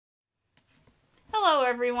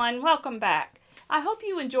everyone. Welcome back. I hope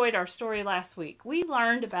you enjoyed our story last week. We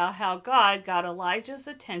learned about how God got Elijah's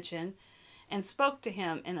attention and spoke to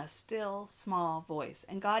him in a still, small voice.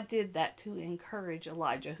 And God did that to encourage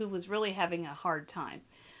Elijah, who was really having a hard time.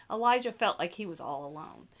 Elijah felt like he was all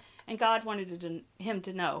alone. And God wanted him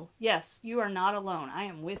to know, yes, you are not alone. I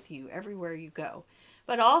am with you everywhere you go.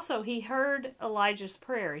 But also he heard Elijah's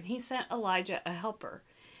prayer, and he sent Elijah a helper.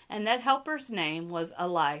 And that helper's name was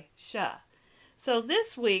Elisha. So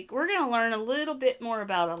this week, we're going to learn a little bit more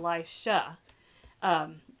about Elisha.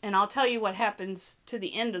 And I'll tell you what happens to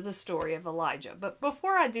the end of the story of Elijah. But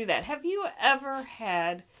before I do that, have you ever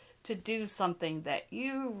had to do something that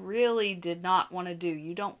you really did not want to do,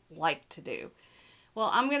 you don't like to do? Well,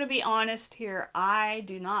 I'm going to be honest here. I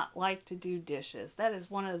do not like to do dishes. That is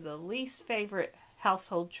one of the least favorite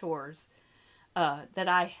household chores that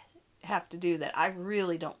I have to do, that I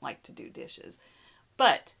really don't like to do dishes.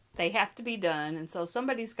 But they have to be done, and so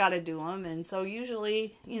somebody's got to do them, and so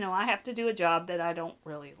usually, I have to do a job that I don't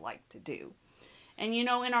really like to do. And in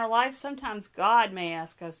our lives, sometimes God may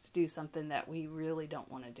ask us to do something that we really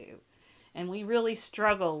don't want to do. And we really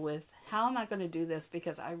struggle with, how am I going to do this?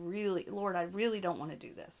 Because Lord, I really don't want to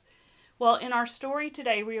do this. Well, in our story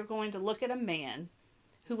today, we are going to look at a man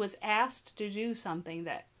who was asked to do something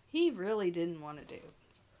that he really didn't want to do.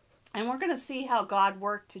 And we're going to see how God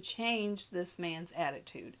worked to change this man's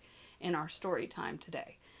attitude in our story time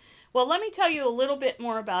today. Well, let me tell you a little bit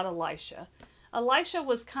more about Elisha. Elisha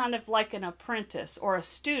was kind of like an apprentice or a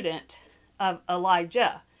student of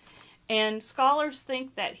Elijah. And scholars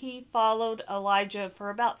think that he followed Elijah for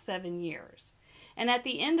about 7 years. And at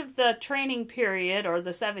the end of the training period, or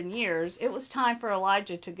the 7 years, it was time for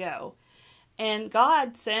Elijah to go. And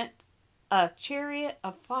God sent a chariot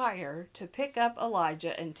of fire to pick up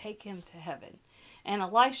Elijah and take him to heaven. And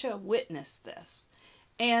Elisha witnessed this.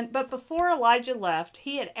 But before Elijah left,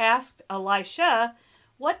 he had asked Elisha,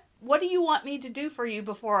 what do you want me to do for you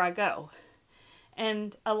before I go?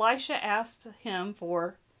 And Elisha asked him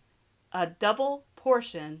for a double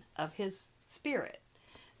portion of his spirit.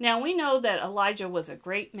 Now we know that Elijah was a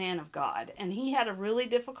great man of God, and he had a really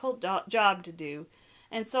difficult job to do.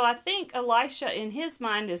 And so I think Elisha, in his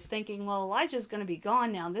mind, is thinking, well, Elijah's going to be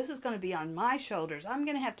gone now. This is going to be on my shoulders. I'm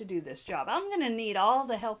going to have to do this job. I'm going to need all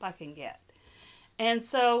the help I can get. And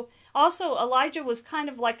so also Elijah was kind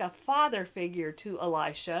of like a father figure to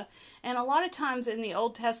Elisha. And a lot of times in the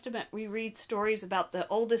Old Testament, we read stories about the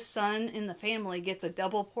oldest son in the family gets a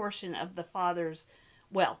double portion of the father's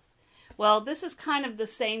wealth. Well, this is kind of the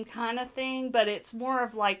same kind of thing, but it's more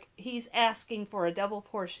of like he's asking for a double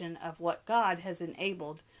portion of what God has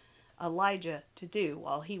enabled Elijah to do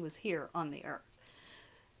while he was here on the earth.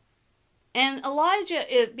 And Elijah,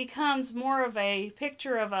 it becomes more of a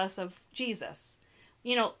picture of us of Jesus.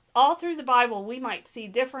 All through the Bible, we might see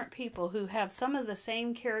different people who have some of the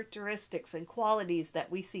same characteristics and qualities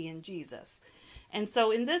that we see in Jesus. And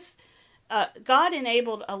so in this, God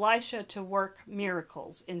enabled Elisha to work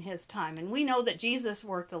miracles in his time. And we know that Jesus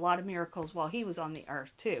worked a lot of miracles while he was on the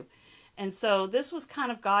earth too. And so this was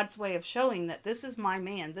kind of God's way of showing that this is my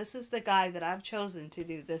man. This is the guy that I've chosen to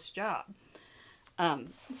do this job.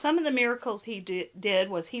 Some of the miracles he did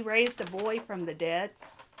was he raised a boy from the dead.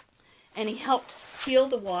 And he helped heal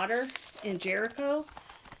the water in Jericho.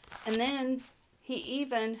 And then he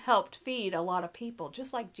even helped feed a lot of people,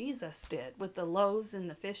 just like Jesus did with the loaves and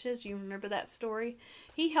the fishes. You remember that story?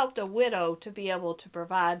 He helped a widow to be able to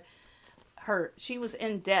provide her. She was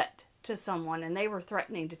in debt to someone, and they were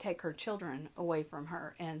threatening to take her children away from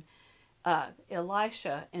her. And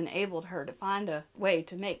Elisha enabled her to find a way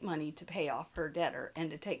to make money to pay off her debtor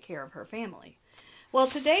and to take care of her family. Well,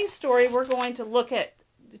 today's story, we're going to look at,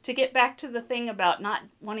 to get back to the thing about not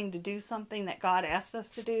wanting to do something that God asked us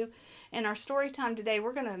to do. In our story time today,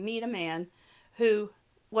 we're going to meet a man who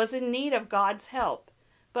was in need of God's help.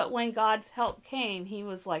 But when God's help came, he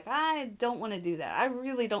was like, I don't want to do that. I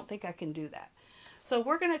really don't think I can do that. So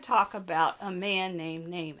we're going to talk about a man named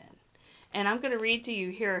Naaman. And I'm going to read to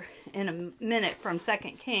you here in a minute from 2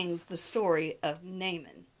 Kings the story of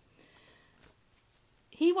Naaman.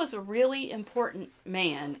 He was a really important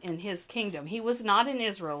man in his kingdom. He was not an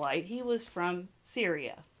Israelite. He was from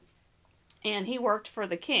Syria. And he worked for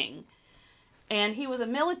the king. And he was a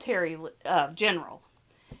military general.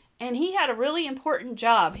 And he had a really important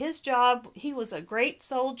job. His job, he was a great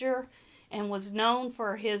soldier and was known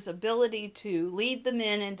for his ability to lead the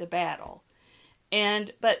men into battle.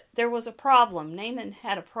 But there was a problem. Naaman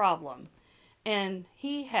had a problem. And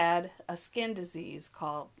he had a skin disease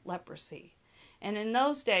called leprosy. And in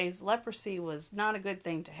those days, leprosy was not a good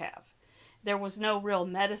thing to have. There was no real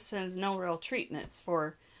medicines, no real treatments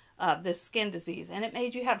for this skin disease, and it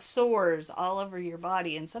made you have sores all over your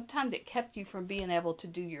body, and sometimes it kept you from being able to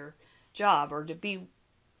do your job or to be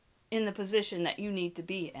in the position that you need to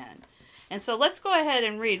be in. And so let's go ahead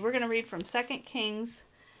and read. We're going to read from 2 Kings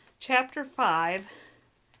chapter 5,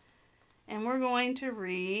 and we're going to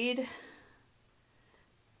read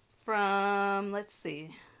from, let's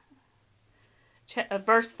see,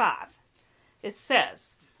 verse 5. It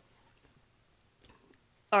says,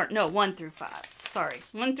 1 through 5. Sorry,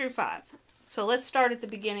 1 through 5. So let's start at the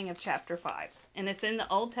beginning of chapter 5. And it's in the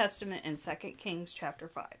Old Testament in 2 Kings chapter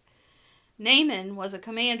 5. Naaman was a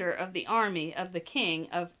commander of the army of the king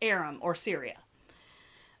of Aram, or Syria.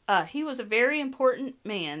 He was a very important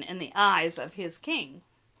man in the eyes of his king.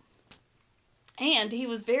 And he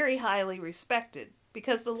was very highly respected,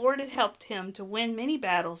 because the Lord had helped him to win many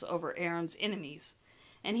battles over Aram's enemies.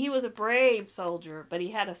 And he was a brave soldier, but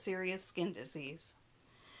he had a serious skin disease.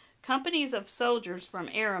 Companies of soldiers from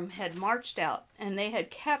Aram had marched out, and they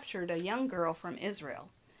had captured a young girl from Israel.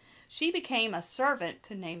 She became a servant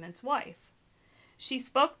to Naaman's wife. She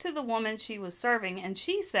spoke to the woman she was serving, and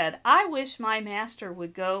she said, "I wish my master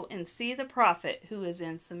would go and see the prophet who is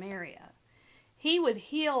in Samaria. He would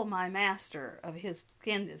heal my master of his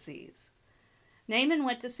skin disease." Naaman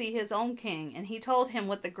went to see his own king, and he told him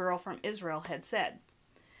what the girl from Israel had said.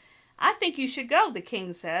 "I think you should go," the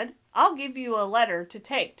king said. "I'll give you a letter to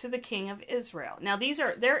take to the king of Israel." Now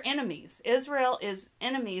they're enemies. Israel is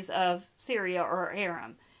enemies of Syria or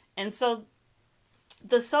Aram. And so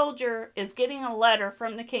the soldier is getting a letter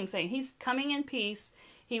from the king saying he's coming in peace.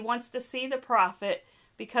 He wants to see the prophet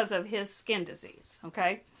because of his skin disease.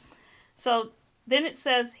 Okay? So then it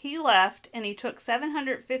says he left, and he took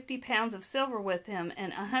 750 pounds of silver with him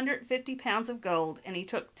and 150 pounds of gold, and he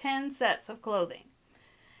took 10 sets of clothing.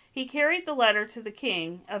 He carried the letter to the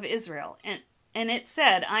king of Israel, and it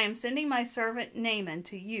said, "I am sending my servant Naaman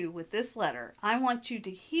to you with this letter. I want you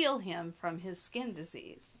to heal him from his skin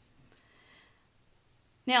disease."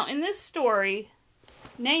 Now, in this story,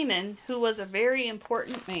 Naaman, who was a very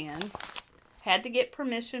important man, had to get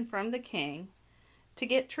permission from the king to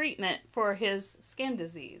get treatment for his skin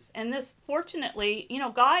disease. And this, fortunately,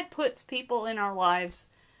 God puts people in our lives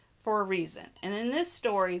for a reason. And in this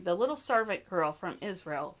story, the little servant girl from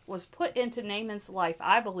Israel was put into Naaman's life,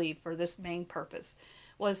 I believe, for this main purpose,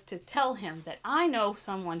 was to tell him that I know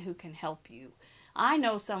someone who can help you. I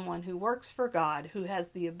know someone who works for God who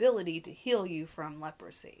has the ability to heal you from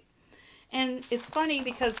leprosy. And it's funny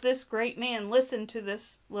because this great man listened to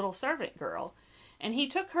this little servant girl, and he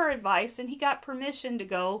took her advice, and he got permission to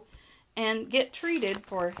go and get treated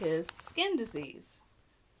for his skin disease.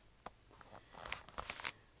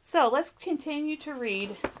 So let's continue to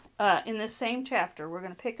read in this same chapter. We're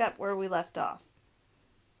going to pick up where we left off.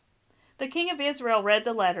 The king of Israel read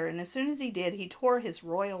the letter, and as soon as he did, he tore his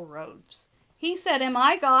royal robes. He said, "Am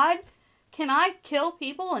I God? Can I kill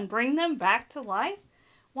people and bring them back to life?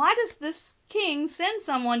 Why does this king send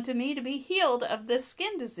someone to me to be healed of this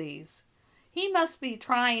skin disease? He must be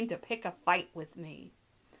trying to pick a fight with me."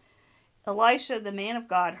 Elisha, the man of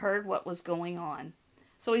God, heard what was going on.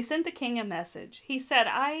 So he sent the king a message. He said,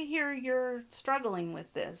 "I hear you're struggling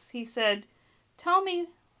with this." He said, Tell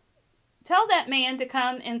that man to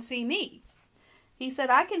come and see me." He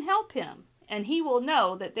said, "I can help him, and he will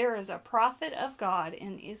know that there is a prophet of God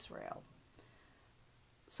in Israel."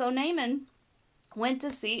 So Naaman went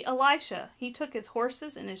to see Elisha. He took his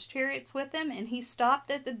horses and his chariots with him, and he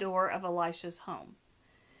stopped at the door of Elisha's home.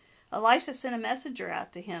 Elisha sent a messenger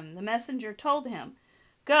out to him. The messenger told him,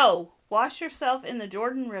 "Go, wash yourself in the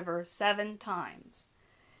Jordan River 7 times.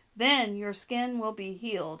 Then your skin will be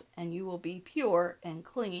healed, and you will be pure and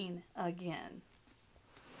clean again."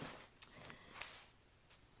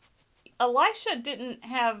 Elisha didn't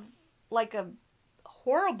have like a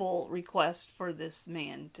horrible request for this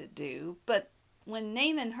man to do, but when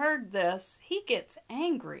Naaman heard this, he gets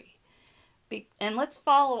angry. And let's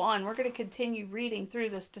follow on. We're going to continue reading through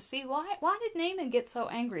this to see why did Naaman get so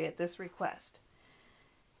angry at this request.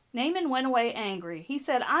 Naaman went away angry. He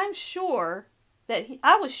said, I was sure that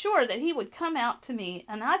he would come out to me,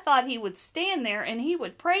 and I thought he would stand there and he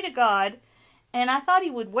would pray to God, and I thought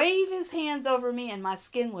he would wave his hands over me and my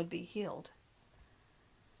skin would be healed.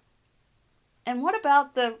 And what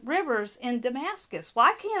about the rivers in Damascus?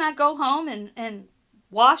 Why can't I go home and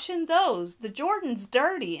wash in those? The Jordan's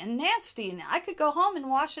dirty and nasty, and I could go home and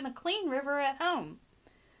wash in a clean river at home.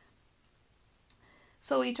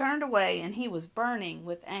 So he turned away, and he was burning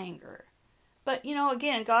with anger. But,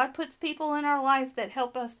 again, God puts people in our life that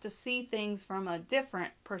help us to see things from a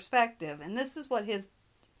different perspective. And this is what his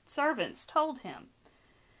servants told him.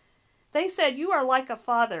 They said, "You are like a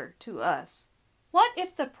father to us. What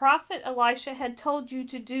if the prophet Elisha had told you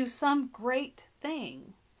to do some great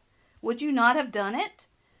thing? Would you not have done it?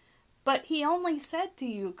 But he only said to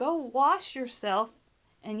you, go wash yourself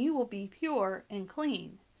and you will be pure and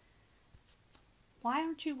clean. Why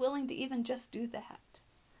aren't you willing to even just do that?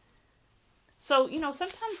 So,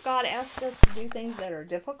 sometimes God asks us to do things that are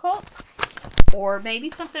difficult, or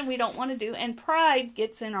maybe something we don't want to do, and pride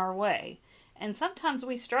gets in our way. And sometimes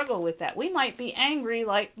we struggle with that. We might be angry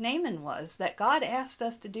like Naaman was, that God asked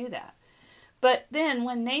us to do that. But then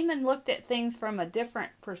when Naaman looked at things from a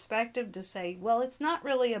different perspective to say, well, it's not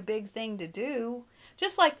really a big thing to do.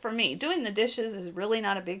 Just like for me, doing the dishes is really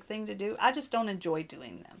not a big thing to do. I just don't enjoy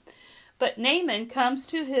doing them. But Naaman comes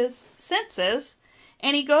to his senses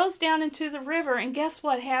and he goes down into the river, and guess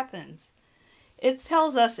what happens? It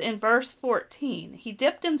tells us in verse 14, he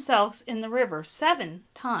dipped himself in the river 7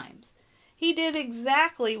 times. He did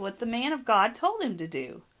exactly what the man of God told him to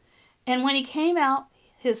do. And when he came out,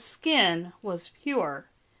 his skin was pure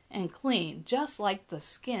and clean, just like the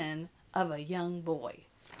skin of a young boy.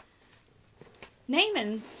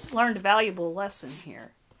 Naaman learned a valuable lesson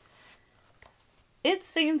here. It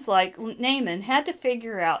seems like Naaman had to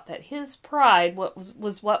figure out that his pride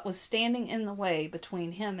was what was standing in the way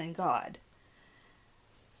between him and God.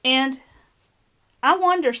 And I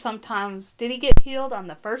wonder sometimes, did he get healed on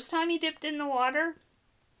the first time he dipped in the water?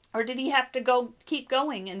 Or did he have to keep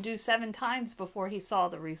going and do 7 times before he saw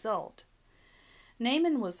the result?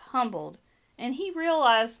 Naaman was humbled, and he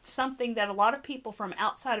realized something that a lot of people from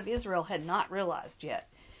outside of Israel had not realized yet.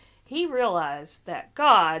 He realized that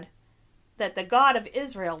the God of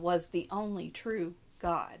Israel was the only true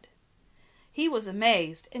God. He was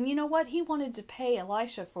amazed, and you know what? He wanted to pay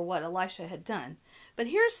Elisha for what Elisha had done. But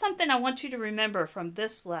here's something I want you to remember from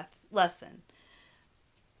this lesson.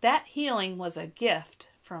 That healing was a gift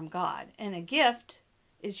from God, and a gift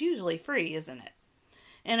is usually free, isn't it?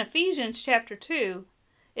 In Ephesians chapter 2,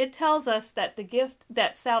 it tells us that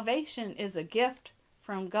that salvation is a gift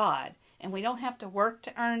from God, and we don't have to work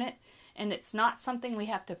to earn it, and it's not something we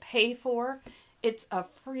have to pay for. It's a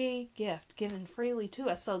free gift given freely to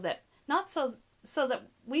us, so that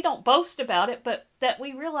we don't boast about it, but that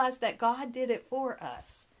we realize that God did it for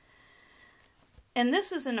us. And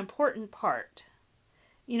this is an important part.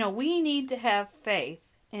 We need to have faith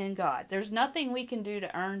in God. There's nothing we can do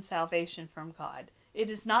to earn salvation from God. It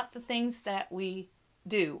is not the things that we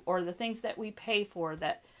do or the things that we pay for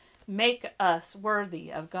that make us worthy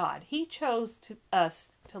of God. He chose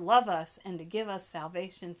us to love us and to give us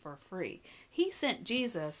salvation for free. He sent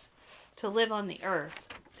Jesus to live on the earth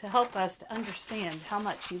to help us to understand how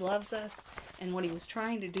much he loves us and what he was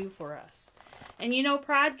trying to do for us. And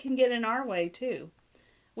pride can get in our way too.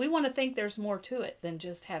 We want to think there's more to it than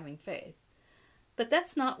just having faith. But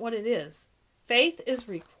that's not what it is. Faith is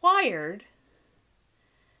required,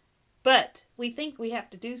 but we think we have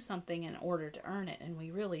to do something in order to earn it, and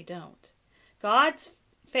we really don't. God's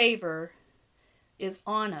favor is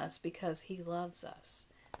on us because he loves us.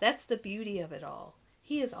 That's the beauty of it all.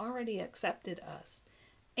 He has already accepted us,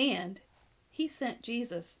 and he sent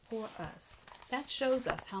Jesus for us. That shows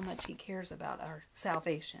us how much he cares about our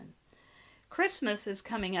salvation. Christmas is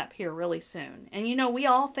coming up here really soon, and we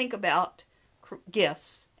all think about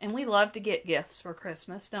gifts, and we love to get gifts for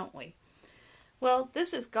Christmas, don't we? Well,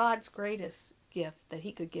 this is God's greatest gift that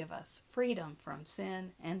he could give us, freedom from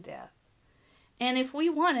sin and death. And if we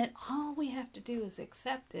want it, all we have to do is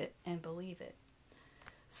accept it and believe it.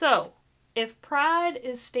 So, if pride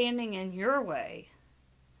is standing in your way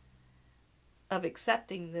of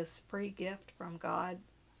accepting this free gift from God,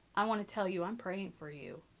 I want to tell you, I'm praying for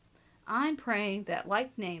you. I'm praying that,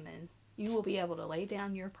 like Naaman, you will be able to lay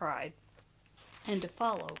down your pride and to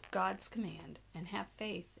follow God's command and have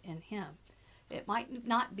faith in him. It might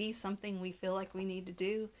not be something we feel like we need to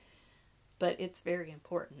do, but it's very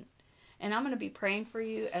important. And I'm going to be praying for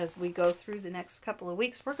you as we go through the next couple of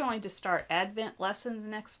weeks. We're going to start Advent lessons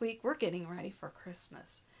next week. We're getting ready for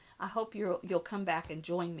Christmas. I hope you'll come back and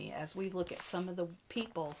join me as we look at some of the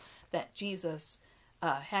people that Jesus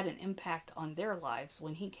had an impact on their lives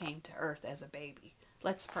when he came to earth as a baby.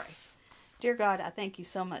 Let's pray. Dear God, I thank you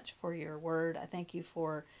so much for your word. I thank you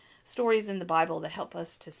for stories in the Bible that help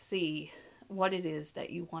us to see what it is that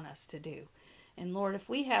you want us to do. And Lord, if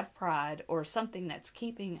we have pride or something that's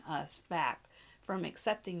keeping us back from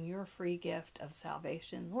accepting your free gift of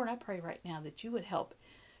salvation, Lord, I pray right now that you would help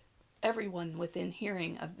everyone within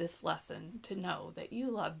hearing of this lesson to know that you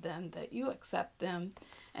love them, that you accept them,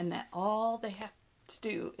 and that all they have to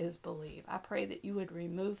do is believe. I pray that you would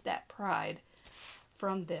remove that pride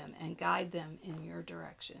from them and guide them in your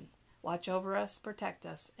direction. Watch over us, protect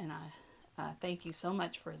us, and Thank you so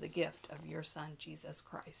much for the gift of your Son, Jesus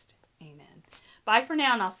Christ. Amen. Bye for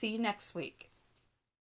now, and I'll see you next week.